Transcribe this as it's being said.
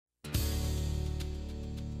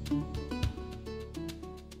Hi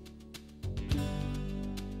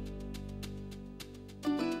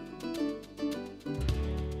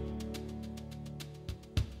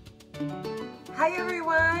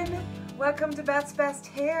everyone! Welcome to Beth's Best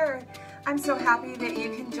Hair. I'm so happy that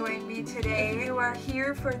you can join me today. You are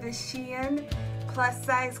here for the SHEIN plus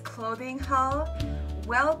size clothing haul.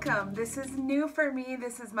 Welcome! This is new for me.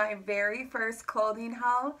 This is my very first clothing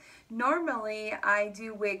haul. Normally I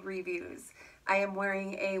do wig reviews. I am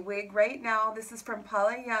wearing a wig right now. This is from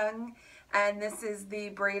Paula and this is the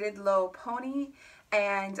braided low pony,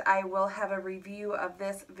 and I will have a review of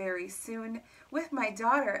this very soon with my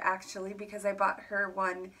daughter actually, because I bought her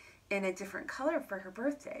one in a different color for her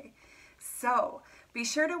birthday. So be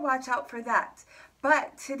sure to watch out for that.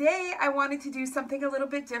 But today I wanted to do something a little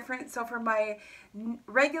bit different. So for my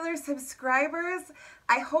regular subscribers,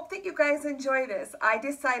 I hope that you guys enjoy this. I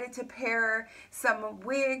decided to pair some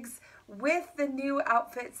wigs with the new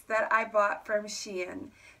outfits that I bought from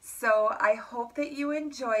SHEIN. So I hope that you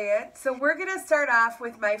enjoy it. So we're gonna start off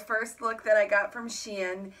with my first look that I got from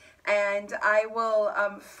SHEIN, and I will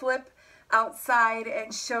flip outside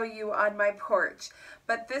and show you on my porch.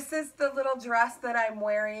 But this is the little dress that I'm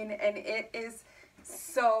wearing, and it is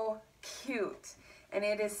so cute and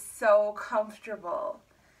it is so comfortable.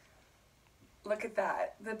 Look at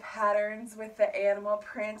that, the patterns with the animal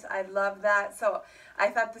print. I love that. So I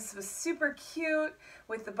thought this was super cute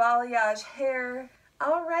with the balayage hair.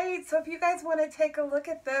 All right, so if you guys want to take a look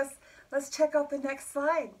at this, let's check out the next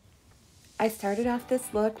slide. I started off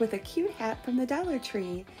this look with a cute hat from the Dollar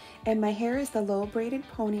Tree, and my hair is the low braided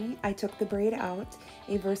pony. I took the braid out,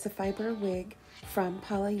 a VersaFiber wig from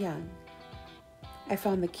Paula. I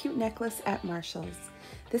found the cute necklace at Marshall's.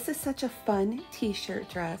 This is such a fun t-shirt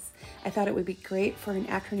dress. I thought it would be great for an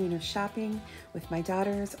afternoon of shopping with my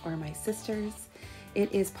daughters or my sisters.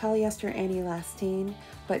 It is polyester and elastane,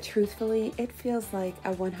 but truthfully, it feels like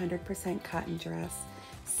a 100% cotton dress.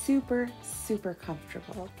 Super, super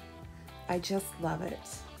comfortable. I just love it.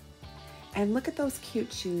 And look at those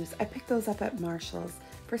cute shoes. I picked those up at Marshall's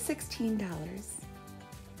for $16.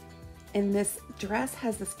 And this dress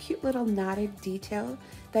has this cute little knotted detail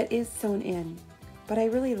that is sewn in, but I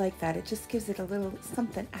really like that. It just gives it a little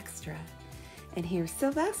something extra. And here's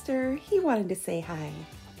Sylvester. He wanted to say hi.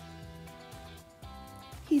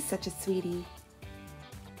 He's such a sweetie.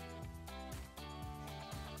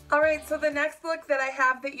 All right, so the next look that I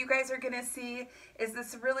have that you guys are gonna see is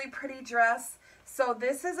this really pretty dress. So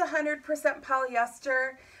this is 100%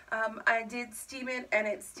 polyester. I did steam it and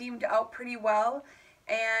it steamed out pretty well.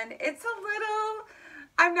 And it's a little,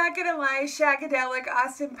 I'm not gonna lie, shagadelic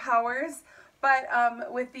Austin Powers, but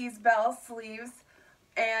with these bell sleeves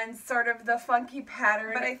and sort of the funky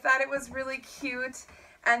pattern. But I thought it was really cute.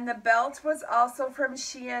 And the belt was also from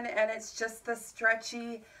SHEIN, and it's just the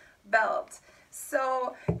stretchy belt.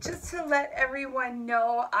 So just to let everyone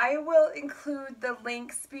know, I will include the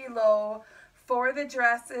links below for the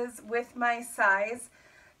dresses with my size.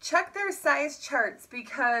 Check their size charts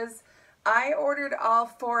because I ordered all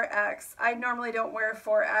 4X. I normally don't wear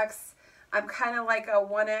 4X. I'm kind of like a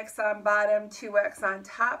 1X on bottom, 2X on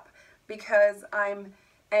top because I'm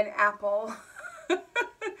an apple.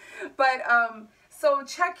 But so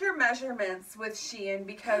check your measurements with SHEIN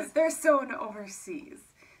because they're sewn overseas.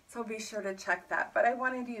 So be sure to check that. But I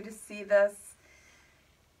wanted you to see this.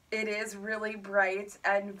 It is really bright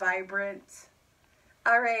and vibrant.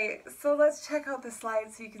 All right, so let's check out the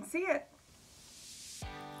slide so you can see it.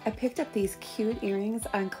 I picked up these cute earrings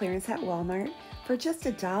on clearance at Walmart for just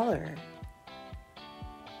 $1.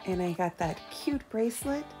 And I got that cute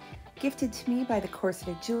bracelet gifted to me by the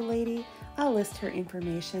Corseted Jewel Lady. I'll list her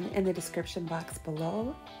information in the description box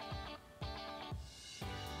below.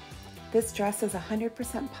 This dress is 100%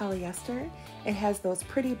 polyester. It has those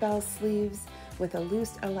pretty bell sleeves with a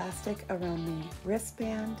loose elastic around the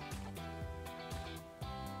wristband.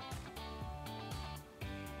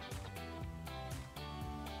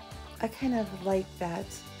 I kind of like that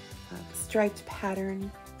striped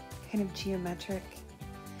pattern, kind of geometric.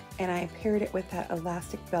 And I paired it with that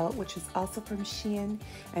elastic belt, which is also from SHEIN,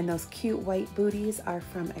 and those cute white booties are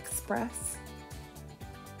from Express.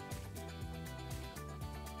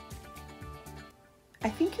 I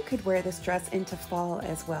think you could wear this dress into fall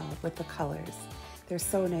as well with the colors. They're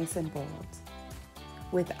so nice and bold.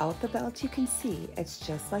 Without the belt, you can see it's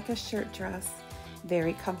just like a shirt dress.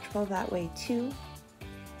 Very comfortable that way too.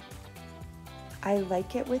 I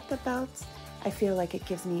like it with the belt. I feel like it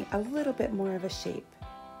gives me a little bit more of a shape.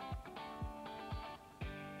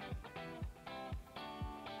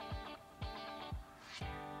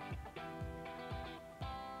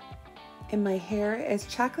 And my hair is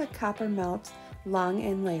chocolate copper melt Long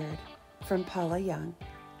and Layered from Paula Young.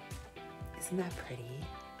 Isn't that pretty?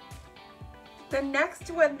 The next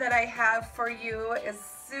one that I have for you is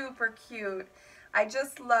super cute. I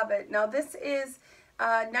just love it. Now this is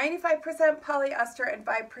 95% polyester and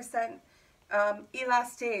 5%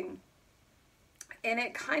 elastane. And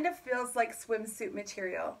it kind of feels like swimsuit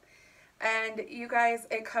material. And you guys,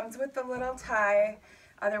 it comes with the little tie.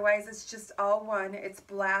 Otherwise, it's just all one. It's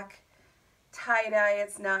black tie-dye.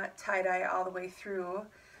 It's not tie-dye all the way through.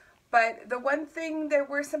 But the one thing, there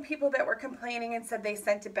were some people that were complaining and said they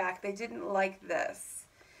sent it back. They didn't like this,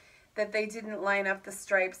 that they didn't line up the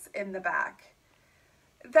stripes in the back.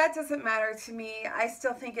 That doesn't matter to me. I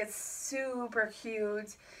still think it's super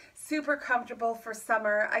cute, super comfortable for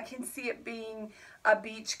summer. I can see it being a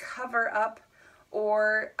beach cover-up,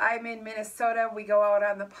 or I'm in Minnesota, we go out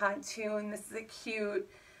on the pontoon. This is a cute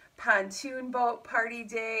pontoon boat party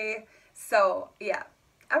day. So, yeah.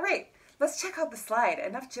 All right. Let's check out the slide.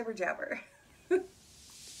 Enough jibber jabber.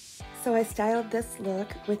 So I styled this look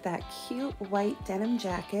with that cute white denim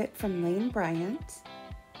jacket from Lane Bryant.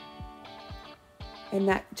 And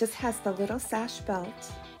that just has the little sash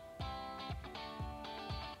belt.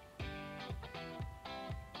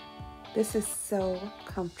 This is so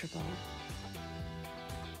comfortable.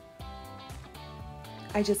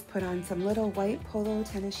 I just put on some little white polo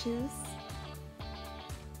tennis shoes.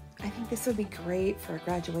 I think this would be great for a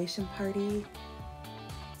graduation party.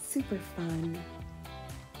 Super fun.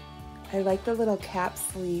 I like the little cap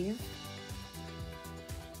sleeve.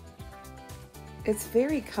 It's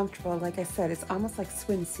very comfortable. Like I said, it's almost like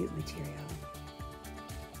swimsuit material.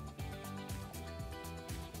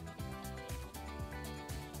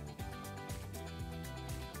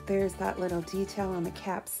 There's that little detail on the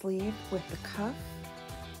cap sleeve with the cuff.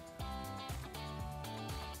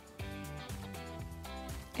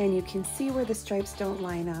 And you can see where the stripes don't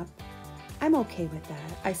line up. I'm okay with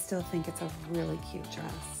that. I still think it's a really cute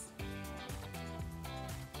dress.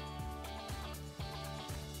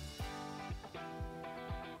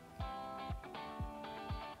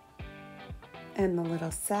 And the little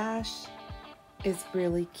sash is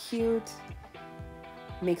really cute.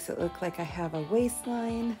 Makes it look like I have a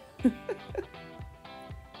waistline.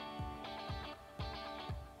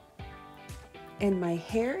 And my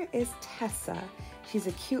hair is Tessa. She's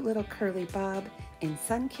a cute little curly bob in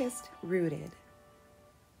Sun-Kissed Rooted.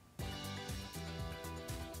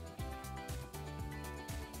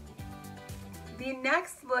 The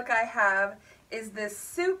next look I have is this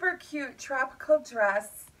super cute tropical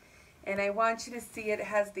dress. And I want you to see it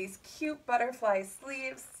has these cute butterfly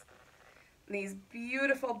sleeves. These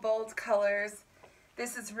beautiful bold colors.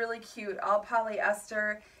 This is really cute, all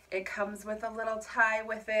polyester. It comes with a little tie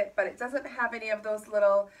with it, but it doesn't have any of those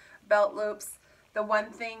little belt loops. The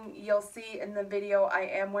one thing you'll see in the video, I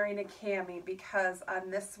am wearing a cami because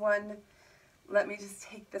on this one, let me just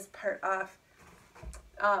take this part off.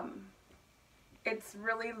 It's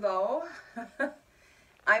really low.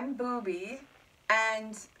 I'm booby,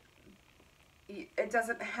 and it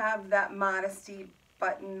doesn't have that modesty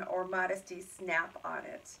button or modesty snap on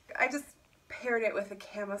it. I just paired it with a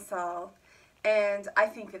camisole, and I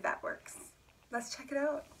think that that works. Let's check it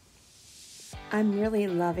out. I'm really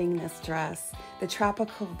loving this dress. The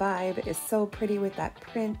tropical vibe is so pretty with that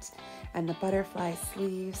print and the butterfly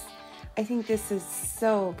sleeves. I think this is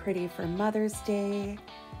so pretty for Mother's Day,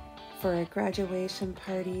 for a graduation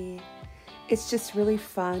party. It's just really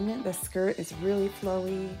fun. The skirt is really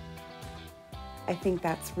flowy. I think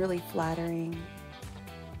that's really flattering.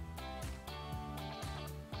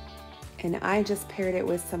 And I just paired it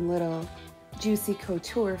with some little Juicy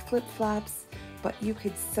Couture flip-flops, but you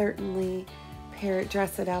could certainly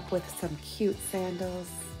dress it up with some cute sandals.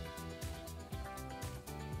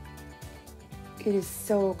 It is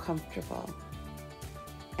so comfortable.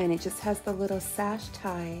 And it just has the little sash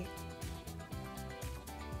tie.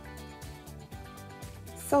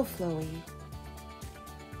 So flowy.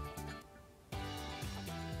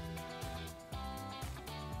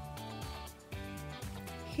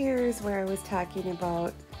 Here's where I was talking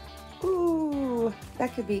about, ooh,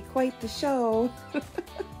 that could be quite the show.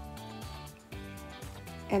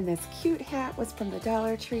 And this cute hat was from the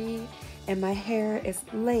Dollar Tree, and my hair is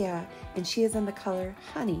Leia, and she is in the color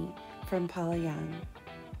Honey from Paula Young.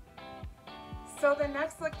 So the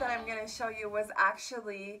next look that I'm going to show you was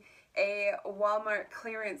actually a Walmart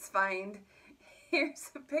clearance find. Here's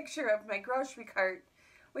a picture of my grocery cart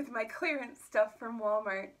with my clearance stuff from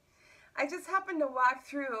Walmart. I just happened to walk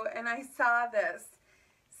through and I saw this.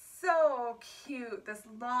 So cute, this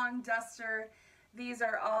long duster. These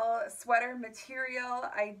are all sweater material.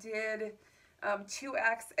 I did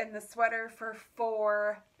 2X and the sweater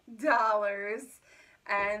for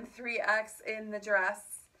and 3X in the dress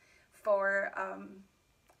for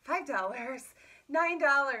 $5,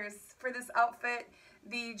 $9 for this outfit.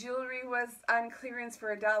 The jewelry was on clearance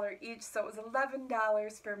for $1 each, so it was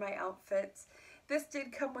 $11 for my outfit. This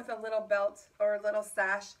did come with a little belt or a little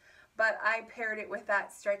sash, but I paired it with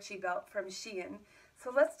that stretchy belt from SHEIN.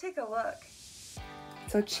 So let's take a look.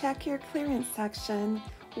 So check your clearance section.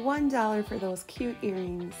 $1 for those cute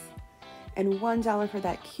earrings and $1 for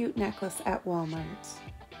that cute necklace at Walmart.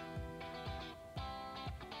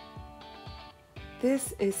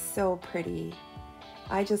 This is so pretty.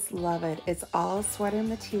 I just love it. It's all sweater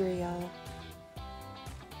material.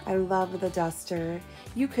 I love the duster.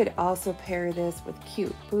 You could also pair this with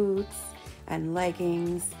cute boots and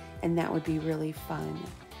leggings, and that would be really fun.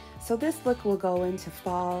 So this look will go into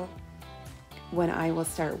fall when I will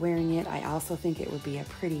start wearing it. I also think it would be a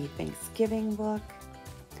pretty Thanksgiving look.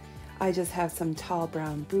 I just have some tall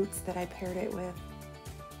brown boots that I paired it with.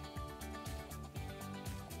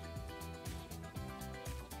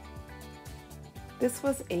 This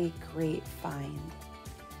was a great find,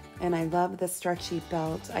 and I love the stretchy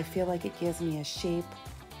belt. I feel like it gives me a shape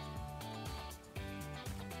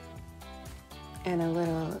and a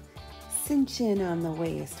little cinch in on the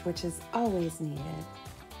waist, which is always needed.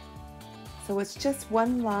 So it's just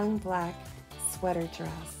one long black sweater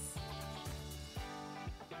dress.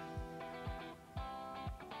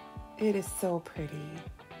 It is so pretty.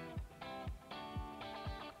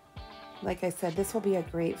 Like I said, this will be a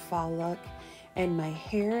great fall look. And my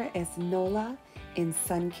hair is Nola in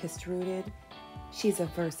Sun-Kissed Rooted. She's a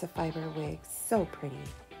VersaFiber wig, so pretty.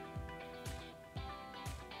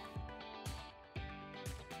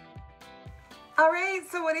 All right,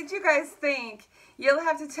 so what did you guys think? You'll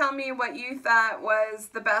have to tell me what you thought was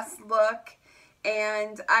the best look.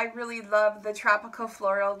 And I really love the tropical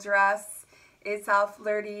floral dress. It's all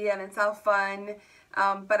flirty and it's all fun.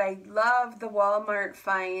 But I love the Walmart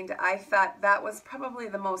find. I thought that was probably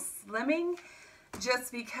the most slimming,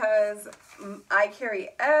 just because I carry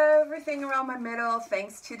everything around my middle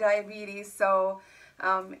thanks to diabetes. So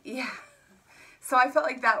yeah, so I felt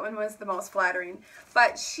like that one was the most flattering.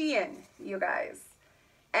 But SHEIN, you guys.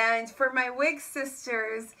 And for my wig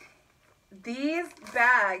sisters, these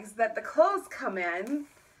bags that the clothes come in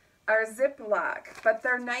are Ziploc, but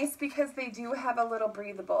they're nice because they do have a little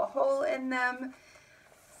breathable hole in them.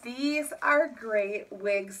 These are great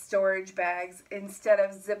wig storage bags instead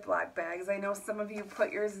of Ziploc bags. I know some of you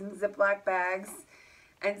put yours in Ziploc bags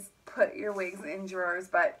and put your wigs in drawers,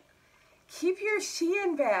 but keep your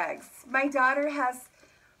SHEIN bags. My daughter has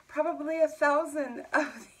probably 1,000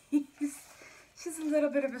 of these. She's a little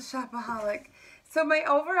bit of a shopaholic. So my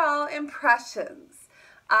overall impressions,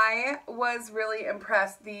 I was really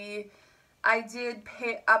impressed. I did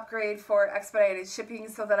upgrade for expedited shipping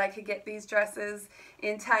so that I could get these dresses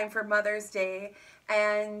in time for Mother's Day.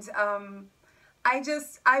 And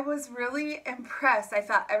I was really impressed. I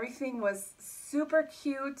thought everything was super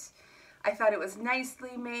cute. I thought it was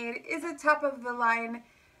nicely made. Is it top of the line?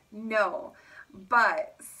 No.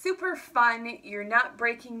 But super fun. You're not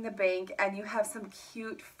breaking the bank, and you have some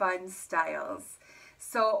cute, fun styles.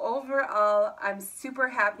 So overall, I'm super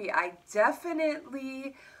happy. I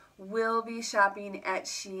definitely will be shopping at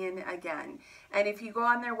SHEIN again. And if you go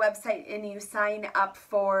on their website and you sign up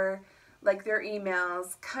for like their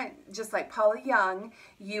emails, just like Paula Young,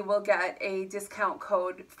 you will get a discount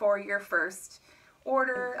code for your first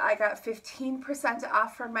order. I got 15%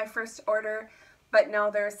 off for my first order, but now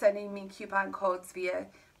they're sending me coupon codes via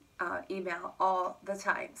email all the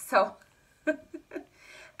time. So,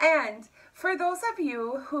 and for those of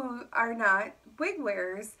you who are not wig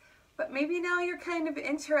wearers, but maybe now you're kind of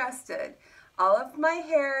interested, all of my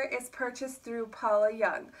hair is purchased through Paula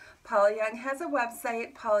Young. Paula Young has a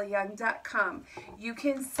website, paulayoung.com. You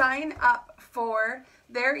can sign up for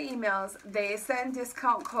their emails. They send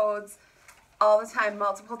discount codes all the time,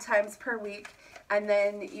 multiple times per week. And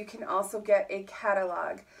then you can also get a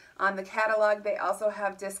catalog. On the catalog, they also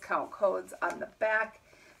have discount codes on the back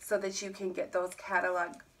so that you can get those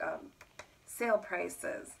catalog sale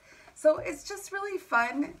prices. So it's just really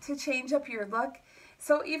fun to change up your look.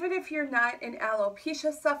 So even if you're not an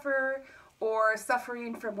alopecia sufferer or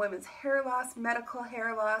suffering from women's hair loss, medical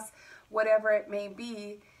hair loss, whatever it may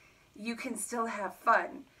be, you can still have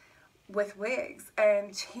fun with wigs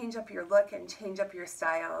and change up your look and change up your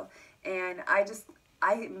style. And I'm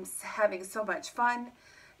having so much fun.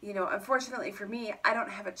 You know, unfortunately for me, I don't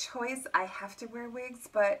have a choice. I have to wear wigs,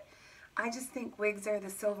 but I just think wigs are the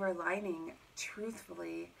silver lining,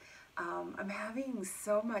 truthfully. I'm having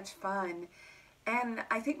so much fun, And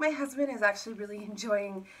I think my husband is actually really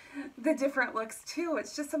enjoying the different looks too.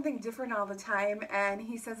 It's just something different all the time. And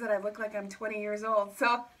he says that I look like I'm 20 years old.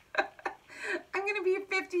 So I'm going to be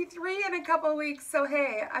 53 in a couple weeks. So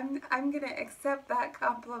hey, I'm going to accept that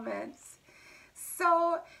compliment.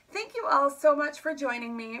 So thank you all so much for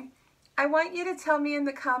joining me. I want you to tell me in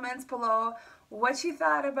the comments below what you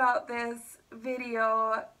thought about this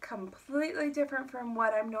video, completely different from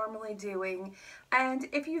what I'm normally doing, and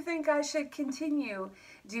if you think I should continue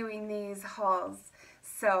doing these hauls.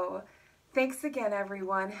 So thanks again,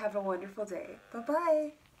 everyone. Have a wonderful day.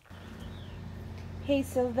 Bye-bye. Hey,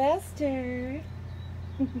 Sylvester.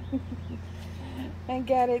 I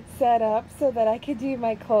got it set up so that I could do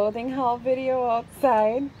my clothing haul video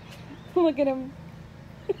outside. Look at him.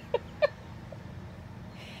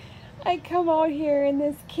 I come out here and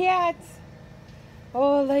this cat.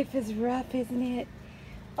 Oh, life is rough, isn't it?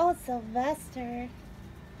 Oh, Sylvester.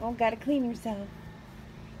 Oh, gotta clean yourself.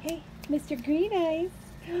 Hey, Mr. Green Eyes.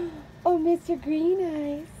 Oh, Mr. Green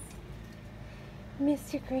Eyes.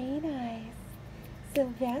 Mr. Green Eyes.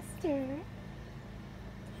 Sylvester.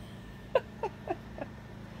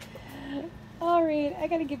 Alright, I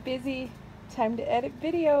gotta get busy. Time to edit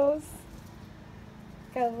videos.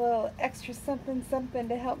 Got a little extra something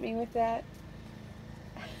to help me with that.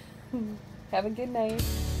 Have a good night.